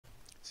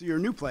So you're a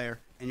new player,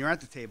 and you're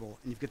at the table,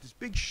 and you've got this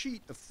big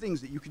sheet of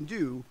things that you can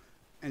do,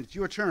 and it's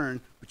your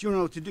turn, but you don't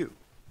know what to do.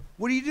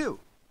 What do you do?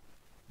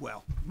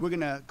 Well, we're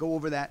going to go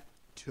over that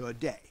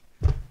today.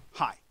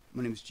 Hi,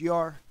 my name is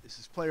GR. This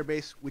is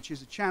Playerbase, which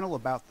is a channel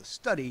about the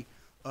study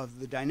of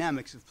the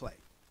dynamics of play,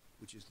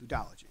 which is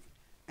ludology.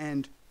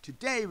 And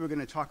today we're going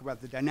to talk about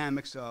the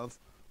dynamics of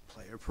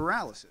player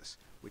paralysis,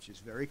 which is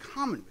very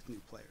common with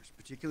new players,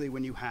 particularly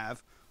when you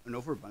have an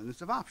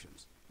overabundance of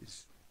options.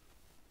 It's,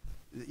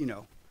 you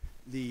know,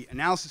 the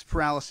analysis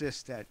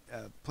paralysis that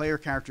player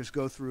characters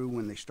go through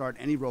when they start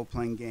any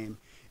role-playing game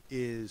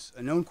is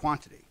a known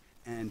quantity.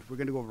 And we're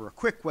going to go over a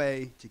quick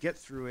way to get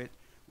through it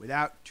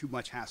without too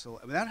much hassle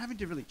and without having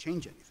to really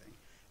change anything,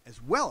 as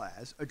well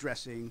as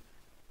addressing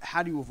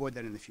how do you avoid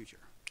that in the future.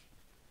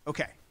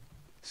 Okay,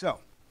 so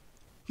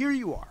here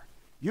you are.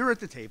 You're at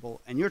the table,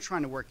 and you're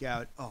trying to work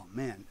out, oh,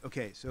 man,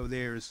 okay, so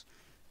there's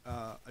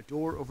a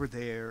door over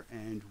there,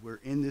 and we're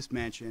in this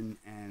mansion,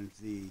 and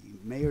the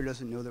mayor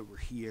doesn't know that we're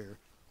here,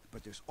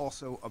 but there's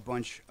also a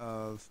bunch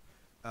of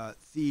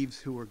thieves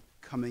who are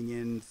coming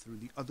in through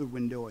the other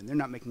window, and they're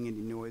not making any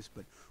noise,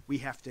 but we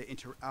have to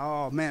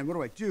oh, man, what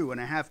do I do?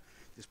 And I have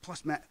this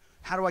plus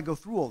how do I go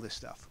through all this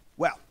stuff?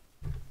 Well,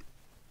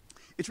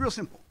 it's real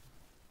simple.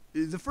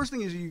 The first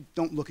thing is you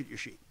don't look at your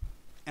sheet.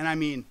 And I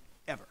mean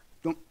ever.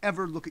 Don't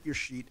ever look at your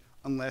sheet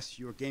unless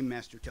your game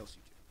master tells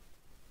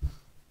you to.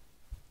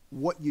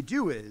 What you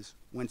do is,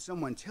 when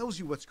someone tells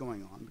you what's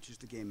going on, which is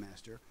the game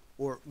master,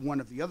 or one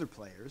of the other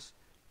players,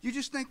 you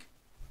just think,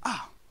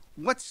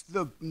 what's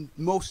the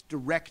most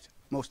direct,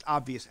 most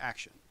obvious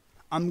action?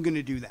 I'm going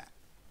to do that.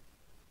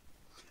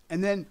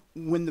 And then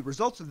when the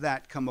results of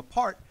that come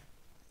apart,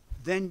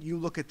 then you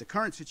look at the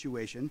current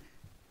situation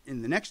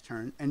in the next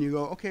turn, and you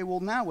go, okay,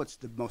 well, now what's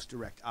the most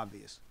direct,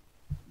 obvious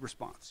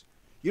response?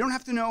 You don't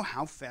have to know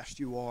how fast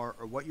you are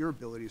or what your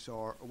abilities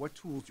are or what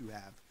tools you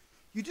have.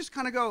 You just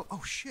kind of go,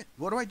 oh, shit,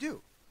 what do I do?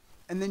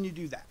 And then you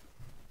do that.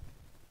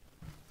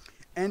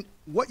 And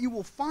what you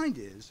will find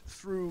is,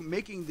 through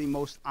making the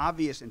most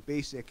obvious and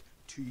basic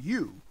to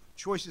you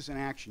choices and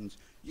actions,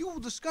 you will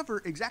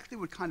discover exactly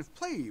what kind of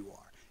player you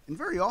are. And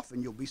very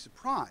often you'll be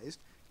surprised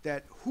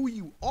that who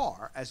you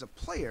are as a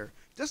player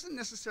doesn't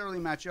necessarily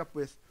match up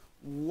with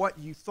what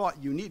you thought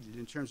you needed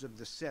in terms of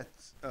the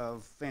sets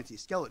of fancy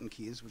skeleton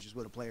keys, which is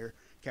what a player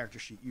character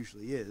sheet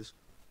usually is,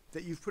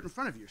 that you've put in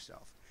front of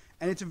yourself.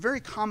 And it's a very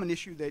common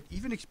issue that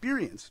even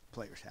experienced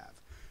players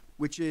have,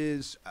 which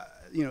is,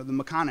 the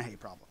McConaughey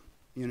problem.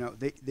 You know,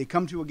 they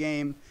come to a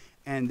game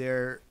and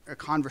they're a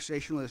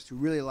conversationalist who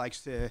really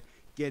likes to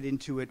get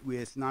into it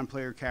with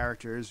non-player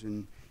characters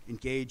and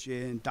engage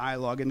in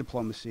dialogue and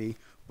diplomacy,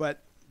 but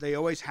they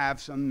always have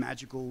some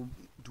magical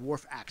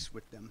dwarf axe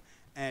with them.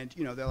 And,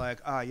 they're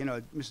like,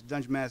 Mr.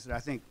 Dungeon Master, I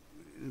think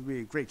it would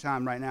be a great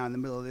time right now in the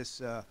middle of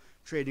this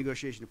trade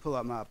negotiation to pull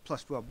out my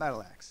plus 12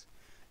 battle axe.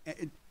 And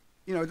it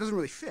doesn't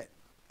really fit.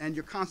 And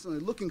you're constantly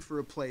looking for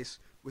a place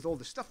with all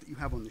the stuff that you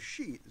have on the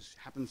sheet, this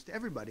happens to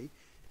everybody,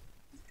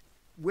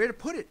 where to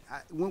put it.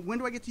 When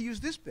do I get to use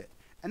this bit?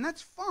 And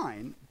that's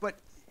fine, but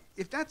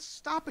if that's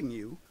stopping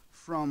you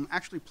from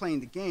actually playing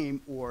the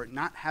game or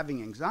not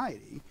having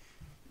anxiety,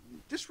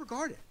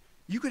 disregard it.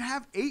 You could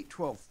have 8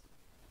 12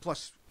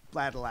 plus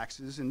battle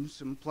axes and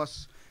some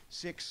plus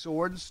 6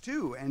 swords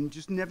too, and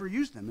just never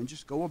use them and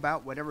just go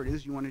about whatever it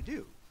is you want to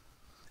do.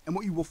 And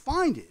what you will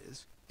find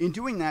is, in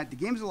doing that, the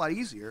game's a lot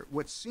easier.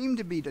 What seemed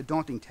to be a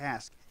daunting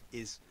task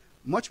is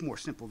much more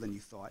simple than you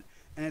thought.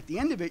 And at the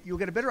end of it, you'll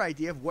get a better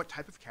idea of what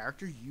type of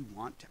character you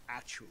want to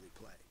actually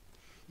play.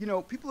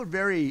 People are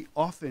very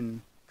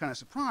often kind of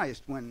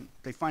surprised when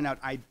they find out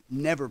I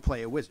never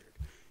play a wizard,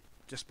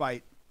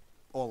 despite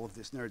all of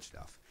this nerd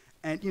stuff.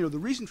 And, the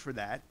reason for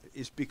that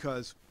is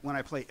because when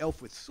I play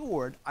elf with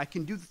sword, I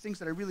can do the things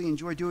that I really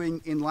enjoy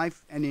doing in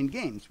life and in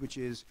games, which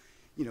is,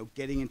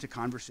 getting into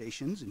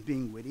conversations and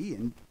being witty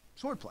and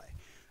swordplay.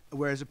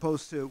 Whereas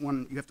opposed to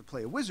when you have to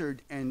play a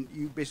wizard and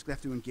you basically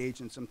have to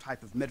engage in some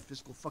type of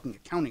metaphysical fucking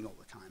accounting all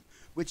the time,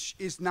 which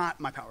is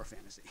not my power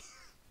fantasy.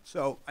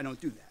 So I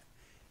don't do that.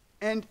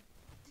 And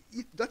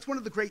that's one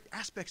of the great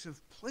aspects of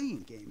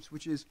playing games,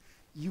 which is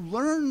you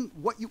learn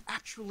what you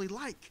actually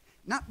like,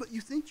 not what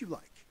you think you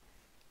like.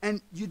 And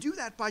you do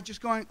that by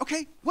just going,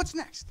 okay, what's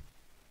next?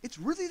 It's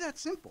really that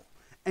simple.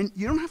 And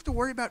you don't have to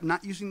worry about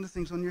not using the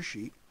things on your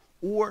sheet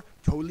or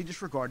totally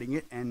disregarding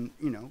it and,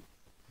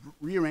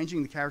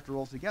 rearranging the character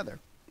altogether.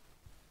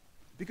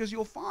 Because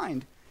you'll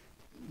find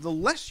the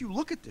less you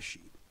look at the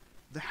sheet,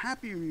 the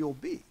happier you'll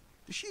be.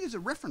 The sheet is a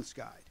reference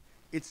guide.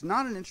 It's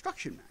not an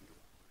instruction manual.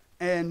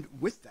 And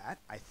with that,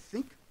 I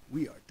think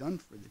we are done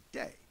for the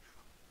day.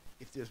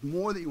 If there's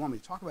more that you want me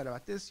to talk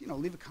about this,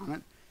 leave a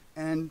comment.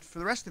 And for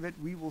the rest of it,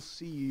 we will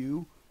see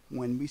you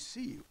when we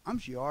see you. I'm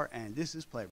GR, and this is Play.